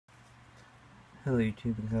Hello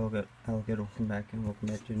YouTube, and welcome back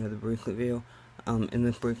to another bracelet video. In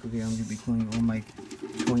this bracelet video I'm going to be playing all my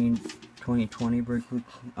 2020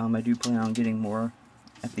 bracelets. I do plan on getting more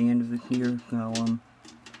at the end of this year, so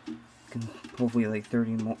hopefully like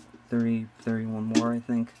 31 more I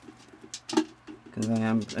think. Because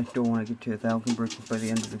I still want to get to 1,000 bracelets by the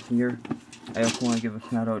end of this year. I also want to give a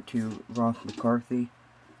shout out to Ross McCarthy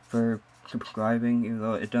for subscribing, even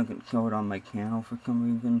though it doesn't show it on my channel for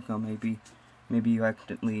some reason, so maybe you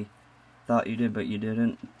accidentally thought you did, but you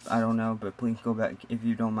didn't. I don't know, but please go back, if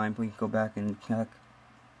you don't mind, please go back and check.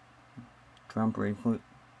 Trump bracelet.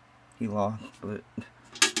 He lost, but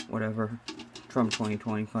whatever. Trump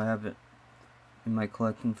 2020, so I have it in my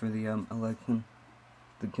collection for the election.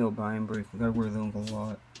 The Kill Biden bracelet. I wear those a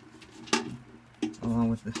lot. Along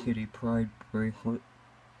with the City Pride bracelet.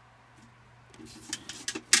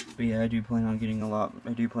 But yeah, I do plan on getting a lot.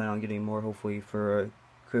 I do plan on getting more, hopefully, for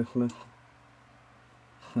Christmas.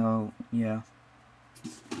 So yeah,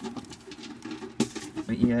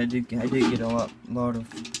 but yeah, I did get a lot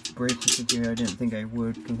of bracelets this year. I didn't think I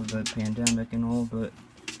would because of the pandemic and all, but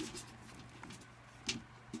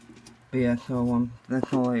yeah. So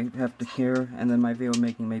that's all I have to share. And then my video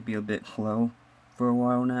making may be a bit slow for a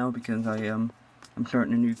while now because I'm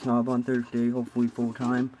starting a new job on Thursday, hopefully full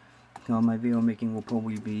time. So my video making will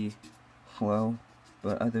probably be slow,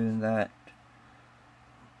 but other than that,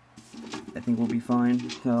 I think we'll be fine.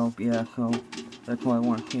 So yeah, so that's all I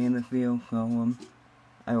want to say in this video. So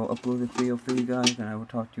I will upload this video for you guys, and I will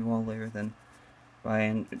talk to you all later. Then bye,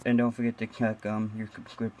 and don't forget to check your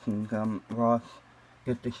subscriptions, Ross,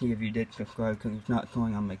 just to see if you did subscribe, because it's not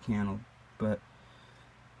showing on my channel. But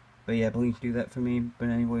yeah, please do that for me. But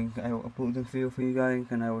anyway, I will upload this video for you guys,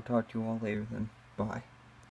 and I will talk to you all later. Then bye.